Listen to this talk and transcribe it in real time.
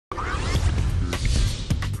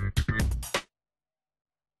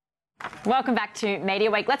Welcome back to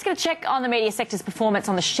Media Week. Let's get a check on the media sector's performance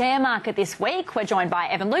on the share market this week. We're joined by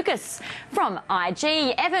Evan Lucas from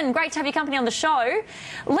IG. Evan, great to have your company on the show.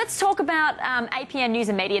 Let's talk about APN News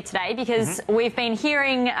and Media today because we've been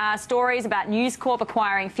hearing stories about News Corp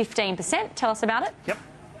acquiring 15%. Tell us about it. Yep.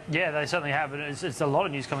 Yeah, they certainly have. And it's a lot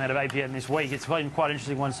of news coming out of APN this week. It's been quite an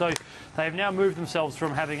interesting one. So they have now moved themselves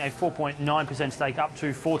from having a 4.9% stake up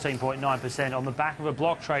to 14.9% on the back of a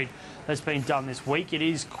block trade that's been done this week. It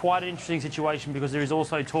is quite an interesting situation because there is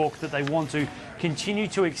also talk that they want to continue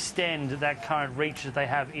to extend that current reach that they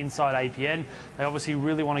have inside APN. They obviously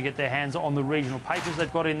really want to get their hands on the regional papers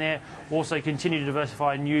they've got in there, also continue to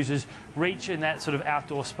diversify News's reach in that sort of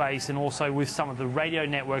outdoor space and also with some of the radio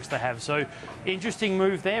networks they have. So interesting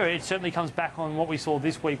move there. It certainly comes back on what we saw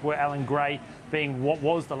this week where Alan Gray, being what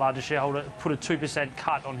was the largest shareholder, put a 2%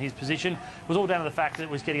 cut on his position. It was all down to the fact that it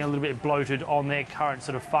was getting a little bit bloated on their current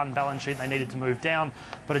sort of fund balance sheet. They needed to move down.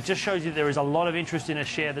 But it just shows you there is a lot of interest in a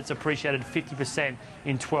share that's appreciated 50%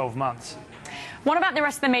 in 12 months. What about the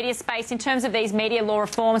rest of the media space in terms of these media law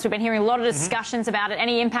reforms? We've been hearing a lot of discussions about it.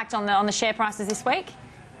 Any impact on the share prices this week?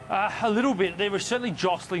 A little bit. There was certainly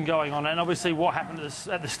jostling going on, and obviously what happened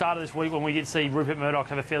at the start of this week when we did see Rupert Murdoch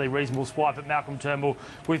have a fairly reasonable swipe at Malcolm Turnbull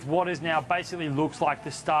with what is now basically looks like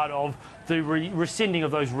the start of the rescinding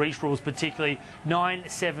of those reach rules, particularly 9,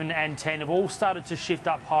 7 and 10 have all started to shift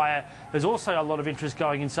up higher. There's also a lot of interest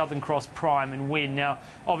going in Southern Cross, Prime and Win. Now,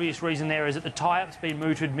 obvious reason there is that the tie-up's been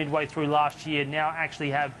mooted midway through last year, now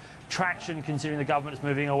actually have traction considering the government is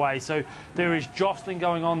moving away. So there is jostling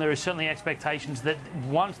going on. There is certainly expectations that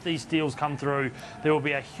once these deals come through, there will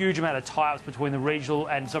be a huge amount of tie-ups between the regional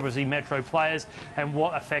and obviously metro players, and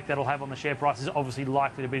what effect that'll have on the share price is obviously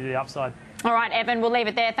likely to be to the upside. All right, Evan, we'll leave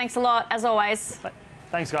it there. Thanks a lot, as always.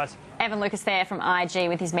 Thanks, guys. Evan Lucas there from IG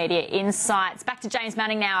with his media insights. Back to James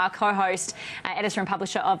Manning now, our co-host, editor and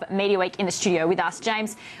publisher of Mediaweek, in the studio with us.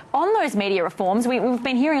 James, on those media reforms, we've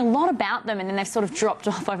been hearing a lot about them and then they've sort of dropped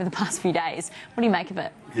off over the past few days. What do you make of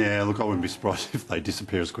it? Yeah, look, I wouldn't be surprised if they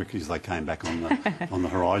disappear as quickly as they came back on the on the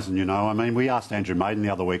horizon, you know. I mean, we asked Andrew Maiden the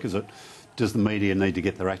other week, does the media need to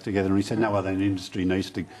get their act together? And he said, no other industry needs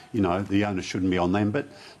to, you know, the onus shouldn't be on them. But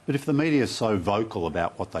if the media is so vocal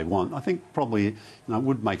about what they want, I think probably, you know, it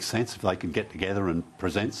would make sense if they could get together and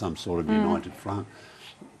present some sort of united front.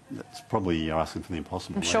 That's probably, you're asking for the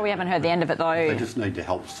impossible. I'm sure we haven't heard the end of it, though. They just need to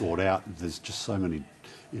help sort out. There's just so many,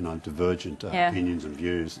 you know, divergent opinions and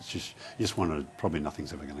views. It's just, you just wonder, probably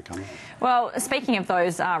nothing's ever going to come of it. Well, speaking of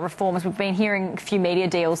those reforms, we've been hearing a few media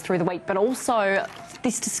deals through the week, but also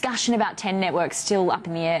this discussion about 10 networks still up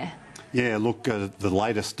in the air. Yeah, look, the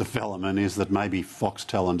latest development is that maybe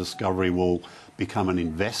Foxtel and Discovery will become an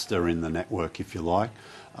investor in the network, if you like,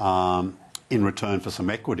 in return for some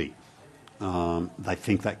equity. They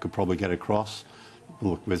think that could probably get across.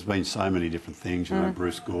 Look, there's been so many different things. You know,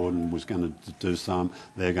 Bruce Gordon was going to do some.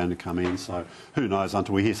 They're going to come in. So who knows?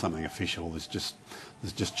 Until we hear something official, there's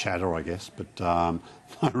just chatter, I guess. But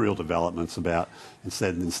no real developments about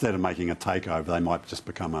instead of making a takeover, they might just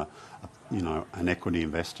become an equity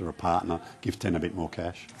investor, a partner, give 10 a bit more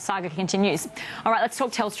cash. Saga continues. All right, let's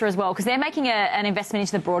talk Telstra as well, because they're making an investment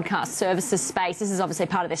into the broadcast services space. This is obviously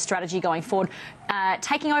part of their strategy going forward.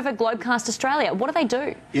 Taking over Globecast Australia. What do they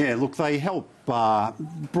do? Yeah, look, they help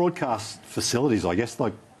broadcast facilities, I guess,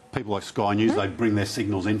 like people like Sky News, they bring their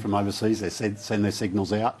signals in from overseas, they send their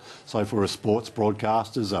signals out. So for sports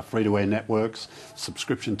broadcasters, free-to-air networks,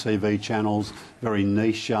 subscription TV channels, very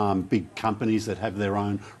niche, big companies that have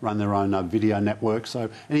run their own video networks. So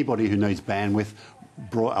anybody who needs bandwidth,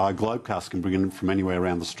 Globecast can bring it from anywhere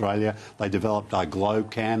around Australia. They developed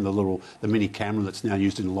Globecam, the mini camera that's now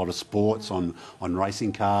used in a lot of sports, on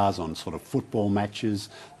racing cars, on sort of football matches,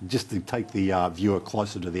 just to take the viewer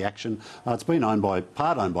closer to the action. It's been owned by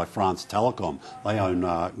France Telecom. They own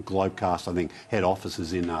Globecast, I think, head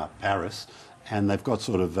offices in Paris, and they've got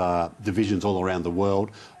sort of divisions all around the world.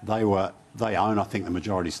 They own, I think, the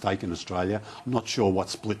majority stake in Australia. I'm not sure what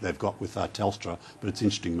split they've got with Telstra, but it's an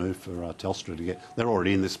interesting move for Telstra to get. They're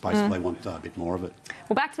already in this space, but they want a bit more of it.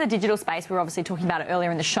 Well, back to the digital space, we were obviously talking about it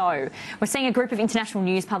earlier in the show. We're seeing a group of international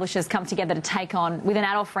news publishers come together to take on, with an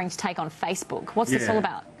ad offering to take on Facebook. What's this all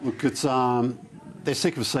about? Look, it's they're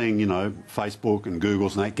sick of seeing, you know, Facebook and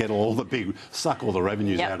Google's and that get suck all the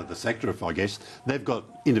revenues out of the sector, I guess. They've got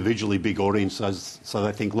individually big audiences, so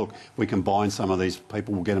they think, look, we combine some of these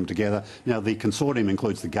people, we'll get them together. You know, the consortium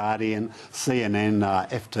includes The Guardian, CNN,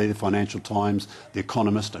 FT, the Financial Times, The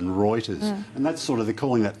Economist and Reuters. And that's sort of, they're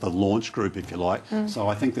calling that the launch group, if you like. So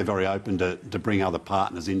I think they're very open to bring other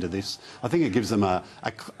partners into this. I think it gives them a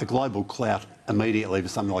global clout immediately for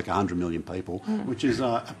something like 100 million people, which is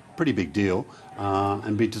a pretty big deal.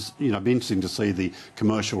 And be interesting to see the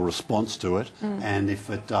commercial response to it, and if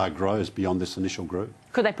it grows beyond this initial group.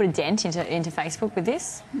 Could they put a dent into Facebook with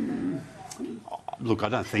this? Look, I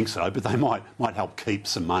don't think so, but they might help keep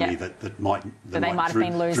some money that might have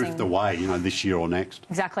been losing. Drift away, this year or next.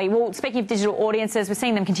 Exactly. Well, speaking of digital audiences, we're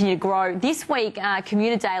seeing them continue to grow. This week,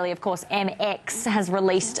 Commuter Daily, of course, MX, has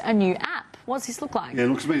released a new app. What's this look like? Yeah, it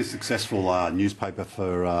looks to be a successful newspaper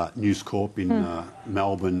for News Corp in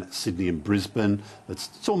Melbourne, Sydney and Brisbane.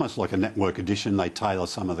 It's almost like a network edition. They tailor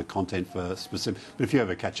some of the content for specific... But if you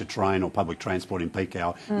ever catch a train or public transport in peak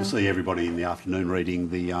hour, you'll see everybody in the afternoon reading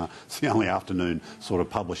it's the only afternoon sort of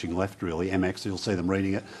publishing left, really, MX. You'll see them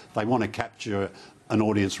reading it. They want to capture an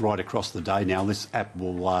audience right across the day. Now, this app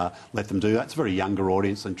will let them do that. It's a very younger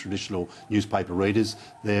audience than traditional newspaper readers.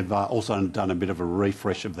 They've also done a bit of a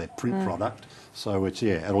refresh of their print product. So,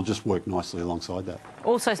 it'll just work nicely alongside that.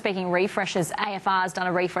 Also, speaking refreshes, AFR has done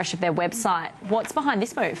a refresh of their website. What's behind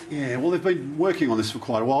this move? Yeah, well, they've been working on this for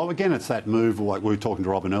quite a while. Again, it's that move, like we were talking to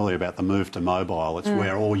Robin earlier about the move to mobile. It's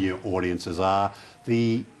where all your audiences are.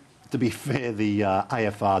 To be fair, the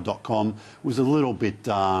AFR.com was a little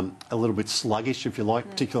bit sluggish, if you like,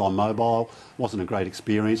 particularly on mobile. Wasn't a great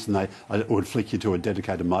experience, and it would flick you to a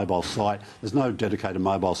dedicated mobile site. There's no dedicated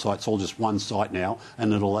mobile site; it's all just one site now,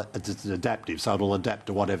 and it's adaptive, so it'll adapt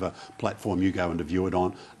to whatever platform you go and view it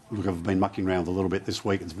on. Look, I've been mucking around a little bit this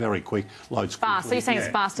week. It's very quick, loads quickly. Fast. So you're saying it's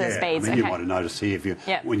faster speeds? I mean, you might have noticed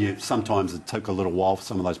here sometimes it took a little while for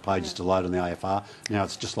some of those pages to load on the AFR. Now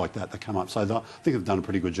it's just like that; they come up. So I think they've done a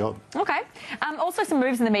pretty good job. Okay. Also, some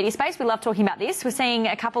moves in the media space. We love talking about this. We're seeing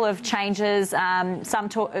a couple of changes.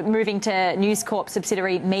 Some moving to News Corp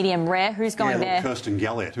subsidiary Medium Rare. Who's going there? Kirsten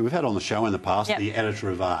Galliett, who we've had on the show in the past, the editor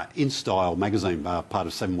of InStyle magazine, part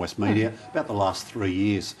of 7 West Media, about the last 3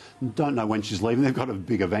 years. Don't know when she's leaving. They've got a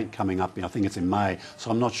big event coming up, I think it's in May, so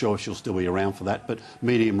I'm not sure if she'll still be around for that. But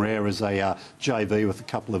Medium Rare is a JV with a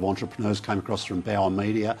couple of entrepreneurs, came across from Bauer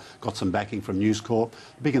Media, got some backing from News Corp,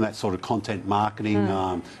 big in that sort of content marketing,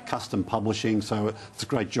 custom publishing, so it's a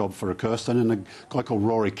great job for Kirsten. And a guy called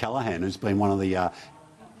Rory Callaghan, who's been one of the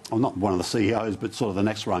not one of the CEOs, but sort of the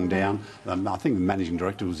next rung down. I think the managing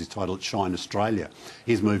director was his title at Shine Australia.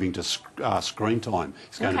 He's moving to Screen Time.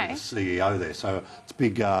 He's going to be the CEO there. So it's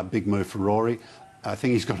a big move for Rory. I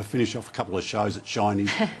think he's got to finish off a couple of shows at Shine.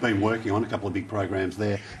 He's been working on a couple of big programs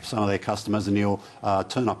there for some of their customers, and he'll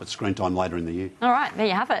turn up at Screen Time later in the year. All right, there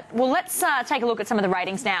you have it. Well, let's take a look at some of the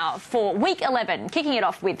ratings now for week 11, kicking it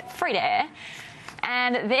off with Free to Air.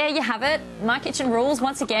 And there you have it. My Kitchen Rules,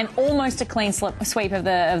 once again, almost a clean sweep of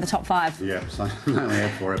the top 5. Yeah, so we only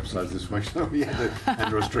had 4 episodes this week, so we had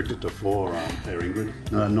to restrict it to 4 there,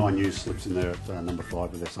 Ingrid. 9 news slips in there at number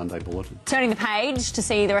 5 with their Sunday bulletin. Turning the page to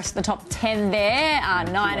see the rest of the top 10 there.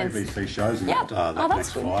 9 and... ABC shows in that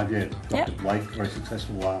next 5, Dr. Blake, very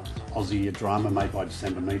successful Aussie drama made by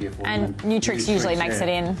December Media for them. And Nutrix usually makes it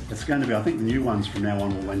in. It's going to be, I think the new ones from now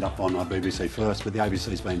on will end up on BBC First, but the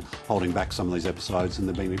ABC's been holding back some of these episodes, and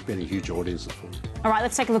they've been getting huge audiences for them. All right,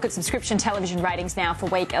 let's take a look at subscription television ratings now for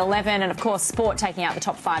week 11, and of course sport taking out the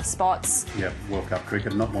top 5 spots. Yeah, World Cup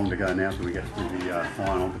cricket, not long to go now till we get to the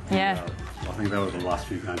final. But I think that was the last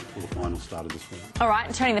few games before the final started this week. All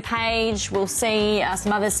right, turning the page, we'll see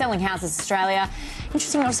some others. Selling Houses Australia.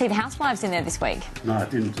 Interesting not to see the Housewives in there this week. No, it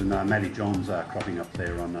didn't, and Maddie John's cropping up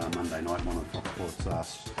there on Monday night, one of Fox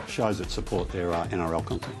Sports shows that support their NRL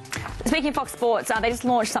content. Speaking of Fox Sports, they just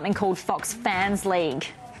launched something called Fox Fans League.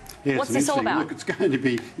 Yeah, what's this all about? Look, it's going to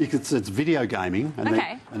be, it's video gaming, and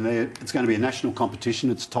it's going to be a national competition.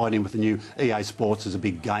 It's tied in with the new EA Sports as a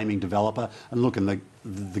big gaming developer. And look, and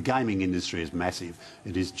the gaming industry is massive.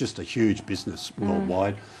 It is just a huge business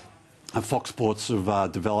worldwide. Fox Sports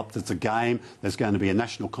have developed, it's a game. There's going to be a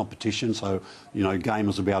national competition, so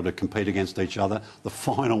gamers will be able to compete against each other. The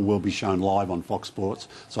final will be shown live on Fox Sports,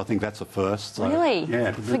 so I think that's a first. So, really?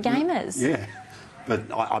 Yeah. For gamers? Yeah. But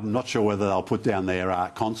I'm not sure whether they'll put down their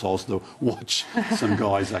consoles to watch some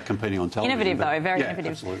guys competing on television. Innovative, though, very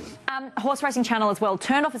innovative. Absolutely. Horse racing channel as well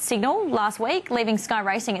turned off its signal last week, leaving Sky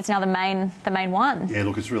Racing. It's now the main one. Yeah,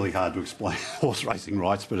 look, it's really hard to explain horse racing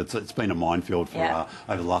rights, but it's been a minefield for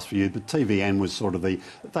over the last few years. But TVN was sort of they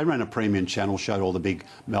ran a premium channel, showed all the big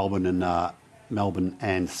Melbourne and Melbourne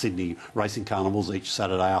and Sydney racing carnivals each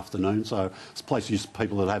Saturday afternoon. So it's a place for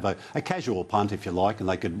people that have a casual punt, if you like, and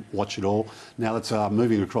they could watch it all. Now it's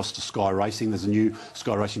moving across to Sky Racing. There's a new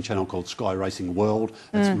Sky Racing channel called Sky Racing World.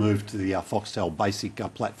 It's moved to the Foxtel Basic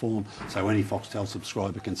platform, so any Foxtel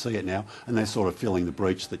subscriber can see it now, and they're sort of filling the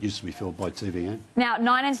breach that used to be filled by TVN. Now,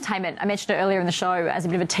 Nine Entertainment, I mentioned it earlier in the show as a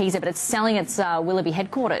bit of a teaser, but it's selling its Willoughby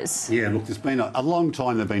headquarters. Yeah, look, there's been a long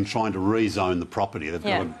time they've been trying to rezone the property. They've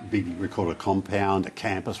got a big, we call it a compound, a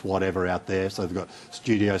campus, whatever out there. So they've got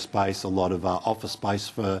studio space, a lot of office space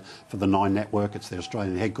for the Nine Network. It's their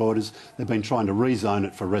Australian headquarters. They've been trying to rezone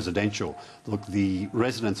it for residential. Look, the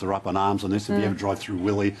residents are up in arms on this. If you ever drive through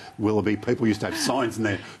Willoughby, people used to have signs in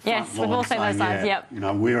there. Yes, we've all seen those signs, yep. You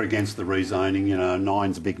know, we're against the rezoning. You know,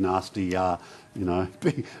 Nine's a big, nasty...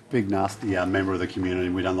 big nasty member of the community.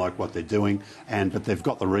 We don't like what they're doing, but they've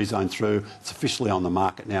got the rezone through. It's officially on the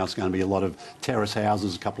market now. It's going to be a lot of terrace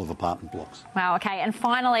houses, a couple of apartment blocks. Wow. Okay. And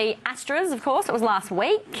finally, Astras. Of course, it was last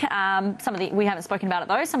week. We haven't spoken about it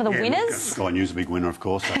though. Some of the winners. Sky News a big winner, of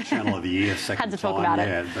course. Channel of the Year, second Had to time. talk about it.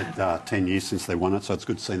 Yeah, but 10 years since they won it, so it's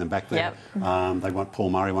good to see them back there. Yep. They won. Paul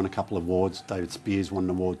Murray won a couple of awards. David Spears won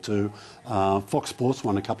an award too. Fox Sports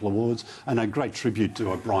won a couple of awards, and a great tribute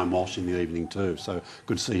to Brian Walsh in the evening too. So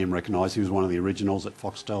good to see him recognised. He was one of the originals at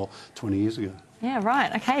Foxtel 20 years ago. Yeah,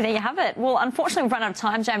 right. Okay, there you have it. Well, unfortunately, we've run out of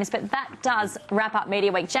time, James, but that does wrap up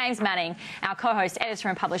Media Week. James Manning, our co-host, editor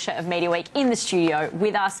and publisher of Media Week, in the studio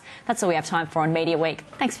with us. That's all we have time for on Media Week.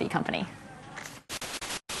 Thanks for your company.